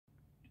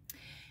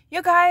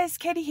Yo guys,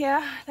 Katie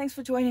here. Thanks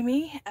for joining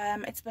me.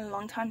 It's been a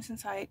long time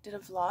since I did a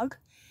vlog.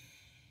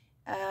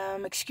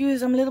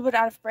 Excuse, I'm a little bit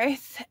out of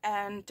breath,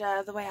 and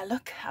the way I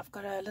look, I've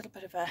got a little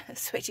bit of a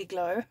sweaty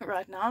glow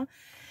right now.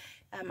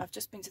 I've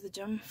just been to the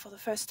gym for the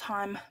first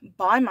time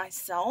by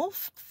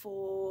myself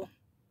for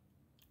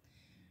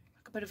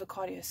like a bit of a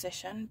cardio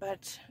session,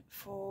 but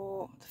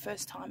for the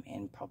first time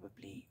in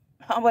probably,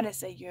 I want to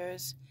say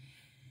years,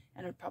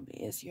 and it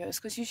probably is years,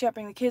 because usually I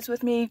bring the kids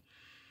with me,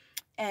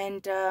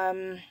 and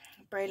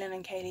Braylon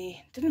and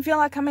Katie didn't feel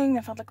like coming.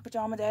 They felt like a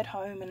pajama day at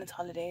home and it's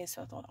holidays,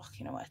 so I thought, oh,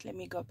 you know what, let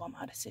me go bomb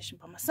out a session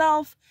by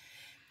myself,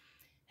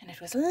 and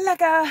it was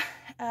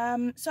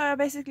lekker. So I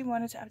basically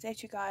wanted to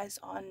update you guys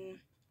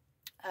on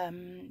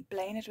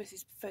Blaine. It was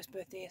his first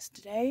birthday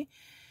yesterday.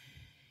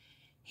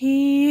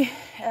 He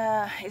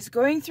is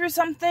going through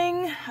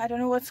something. I don't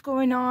know what's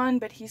going on,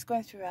 but he's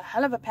going through a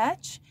hell of a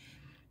patch.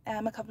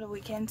 A couple of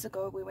weekends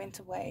ago we went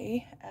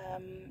away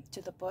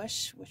to the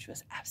bush, which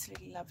was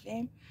absolutely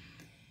lovely.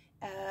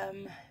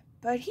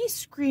 But he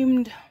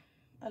screamed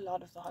a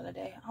lot of the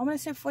holiday. I want to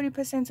say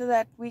 40% of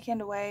that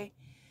weekend away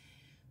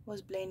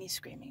was Blaney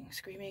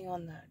screaming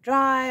on the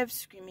drive,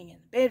 screaming in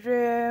the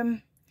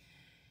bedroom.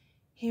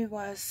 He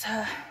was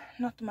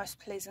not the most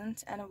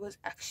pleasant, and it was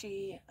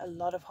actually a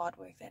lot of hard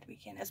work that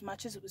weekend. As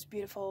much as it was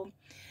beautiful,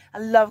 I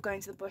love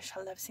going to the bush,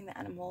 I love seeing the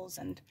animals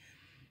and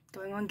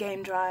going on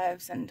game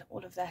drives and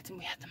all of that, and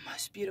we had the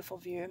most beautiful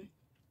view.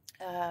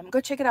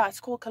 Go check it out. It's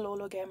called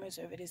Kalolo Game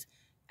Reserve. It is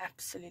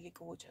absolutely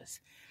gorgeous,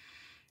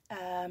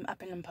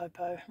 up in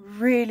Limpopo.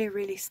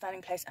 Really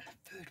stunning place, and the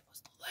food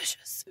was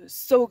delicious. It was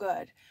so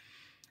good.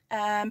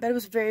 But it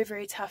was a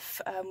very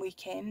tough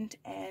weekend,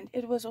 and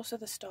it was also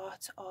the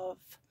start of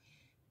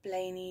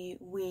Blaney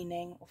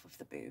weaning off of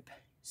the boob.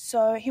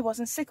 So he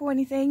wasn't sick or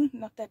anything,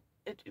 not that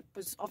it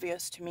was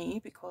obvious to me,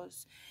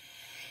 because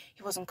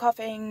he wasn't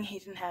coughing, he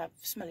didn't have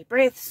smelly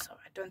breath, so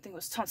I don't think it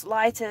was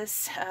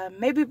tonsillitis.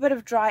 Maybe a bit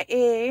of dry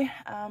air,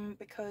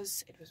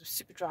 because it was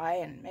super dry,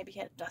 and maybe he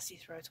had a dusty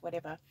throat,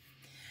 whatever.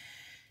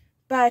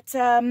 But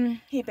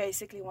he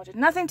basically wanted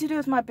nothing to do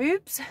with my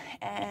boobs,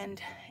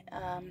 and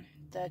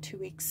the 2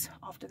 weeks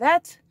after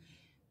that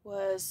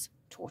was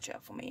torture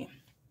for me.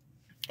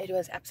 It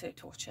was absolute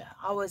torture.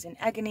 I was in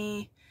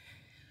agony.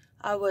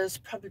 I was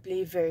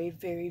probably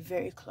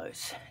very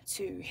close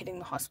to hitting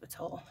the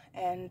hospital.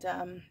 And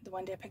the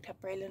one day I picked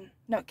up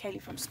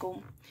Kaylee from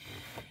school,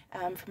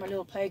 from a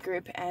little play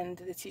group, and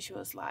the teacher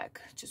was like,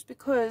 just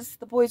because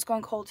the boy's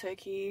gone cold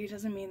turkey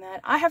doesn't mean that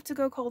I have to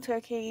go cold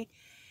turkey.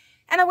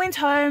 And I went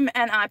home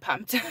and I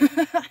pumped.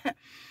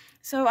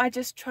 So I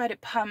just tried to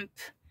pump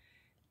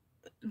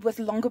with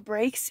longer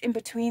breaks in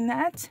between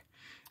that,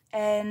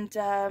 and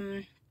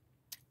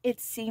it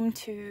seemed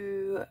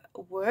to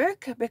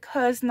work,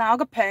 because now I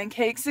got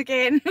pancakes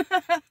again.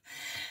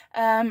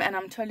 And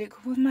I'm totally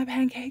cool with my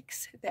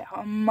pancakes. They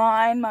are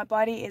mine. My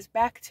body is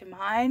back to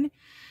mine.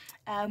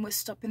 We're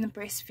stopping the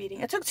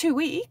breastfeeding. It took 2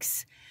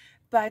 weeks,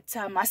 but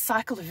my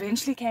cycle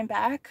eventually came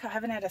back. I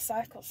haven't had a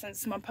cycle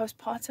since my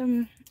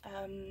postpartum,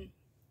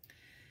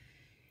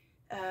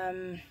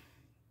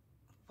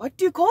 what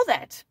do you call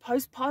that?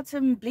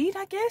 Postpartum bleed,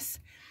 I guess.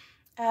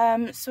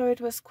 So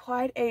it was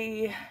quite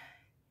a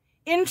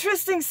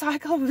interesting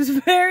cycle. It was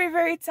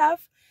very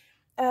tough.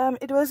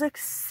 It was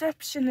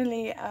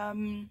exceptionally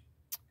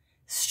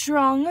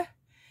strong,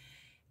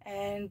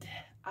 and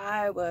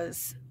I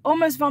was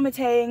almost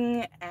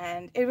vomiting,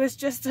 and it was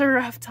just a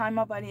rough time.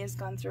 My body has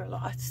gone through a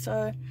lot,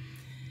 so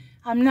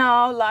I'm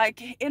now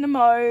like in a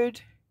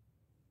mode,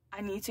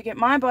 I need to get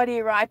my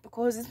body right,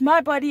 because it's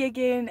my body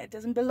again. It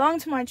doesn't belong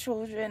to my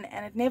children,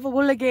 and it never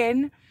will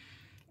again.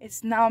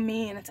 It's now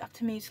me, and it's up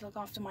to me to look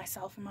after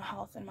myself and my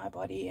health and my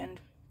body. And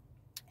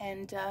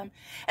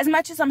as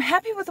much as I'm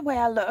happy with the way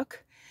I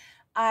look,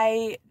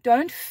 I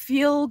don't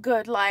feel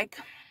good. Like,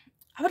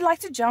 I would like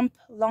to jump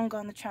longer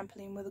on the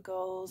trampoline with the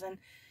girls, and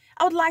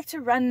I would like to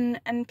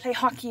run and play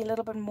hockey a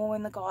little bit more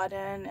in the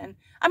garden. And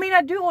I mean,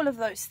 I do all of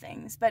those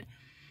things, but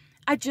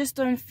I just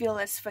don't feel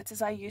as fit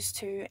as I used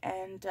to.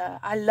 And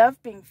I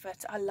love being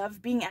fit, I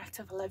love being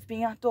active, I love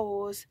being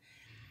outdoors,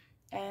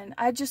 and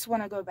I just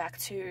want to go back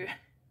to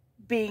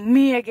being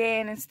me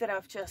again, instead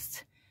of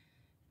just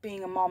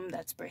being a mom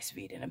that's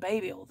breastfeeding a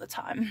baby all the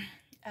time.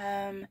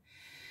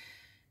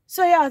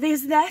 So yeah,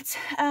 there's that.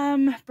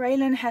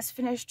 Braylon has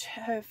finished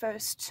her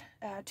first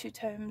 2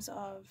 terms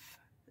of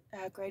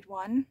grade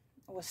 1,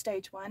 or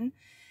stage 1,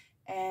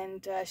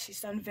 and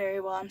she's done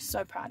very well. I'm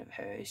so proud of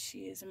her.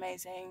 She is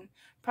amazing.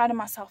 Proud of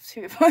myself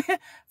too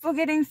for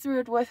getting through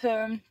it with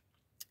her.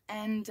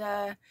 And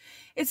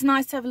it's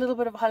nice to have a little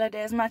bit of a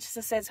holiday. As much as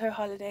I say it's her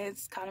holiday,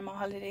 it's kind of my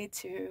holiday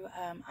too.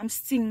 I'm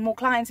seeing more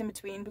clients in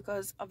between,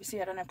 because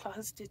obviously I don't have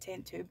classes to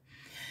attend to,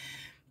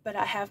 but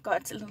I have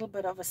got a little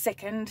bit of a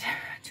second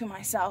to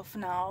myself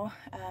now.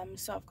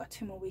 So I've got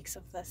 2 more weeks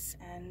of this,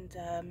 and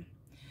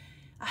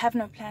I have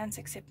no plans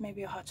except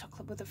maybe a hot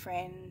chocolate with a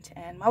friend,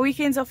 and my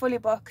weekends are fully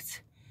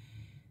booked,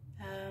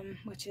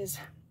 which is,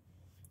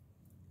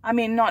 I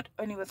mean, not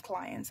only with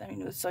clients, I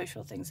mean with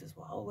social things as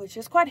well, which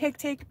is quite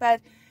hectic,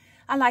 but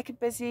I like it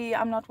busy.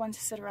 I'm not one to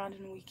sit around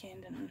in a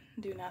weekend and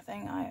do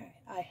nothing.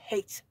 I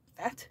hate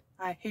that.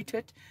 I hate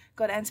it.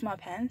 Got ants in my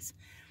pants.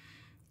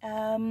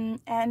 And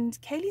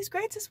Kaylee's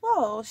great as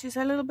well. She's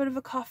had a little bit of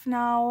a cough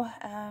now.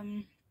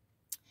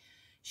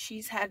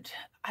 She's had,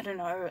 I don't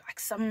know, like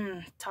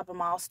some type of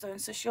milestone,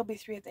 so she'll be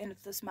 3 at the end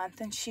of this month,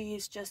 and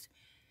she's just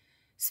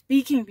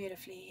speaking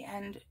beautifully,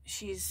 and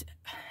she's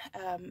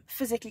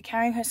physically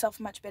carrying herself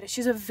much better.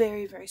 She's a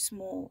very, very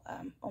small,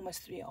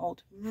 almost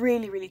 3-year-old,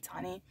 really, really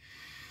tiny.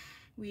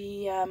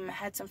 We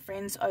had some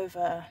friends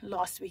over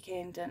last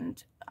weekend,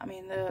 and I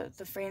mean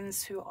the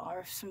friends who are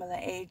of similar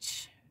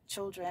age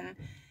children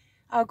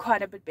are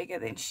quite a bit bigger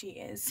than she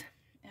is.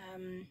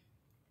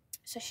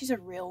 So she's a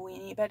real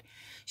weenie, but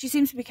she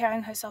seems to be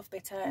carrying herself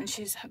better, and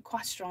she's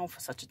quite strong for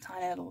such a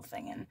tiny little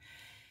thing, and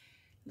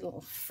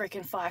little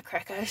freaking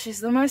firecracker.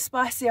 She's the most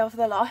spicy of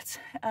the lot.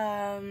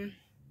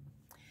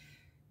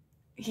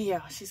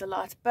 Yeah, she's a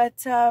lot, but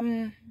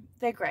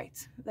they're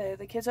great.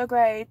 The kids are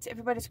great.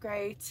 Everybody's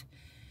great.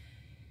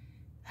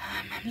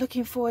 I'm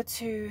looking forward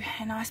to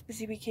a nice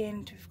busy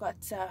weekend. We've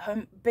got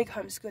a big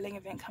homeschooling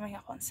event coming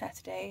up on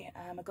Saturday,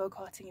 a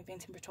go-karting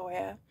event in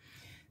Pretoria.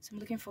 So I'm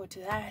looking forward to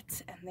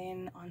that. And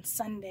then on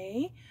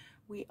Sunday,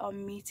 we are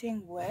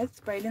meeting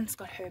with, Braylon's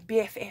got her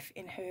BFF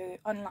in her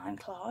online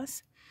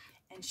class,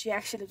 and she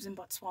actually lives in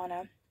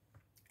Botswana.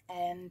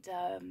 And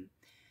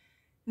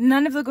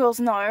none of the girls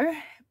know,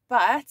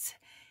 but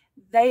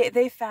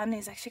their family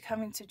is actually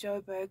coming to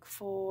Joburg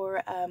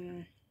for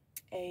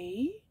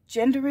a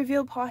gender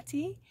reveal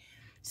party.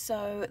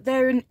 So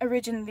they're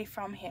originally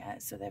from here,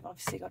 so they've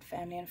obviously got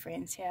family and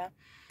friends here,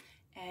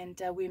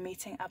 and we're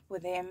meeting up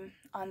with them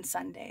on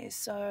Sunday.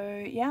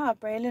 So yeah,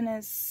 Braylon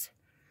is,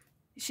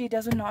 she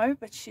doesn't know,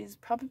 but she's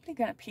probably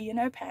gonna pee in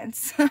her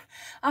pants.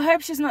 I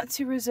hope she's not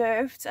too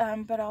reserved,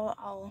 but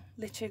I'll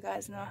let you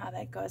guys know how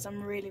that goes.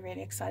 I'm really,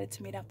 really excited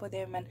to meet up with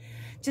them and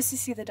just to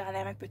see the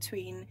dynamic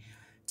between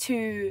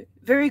two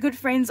very good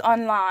friends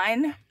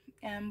online.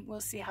 We'll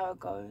see how it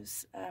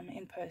goes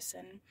in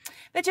person.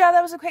 But yeah,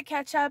 that was a quick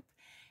catch up,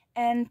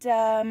 and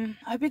I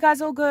hope you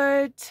guys are all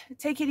good.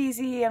 Take it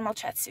easy, and we'll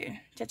chat soon.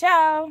 Ciao,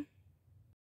 ciao.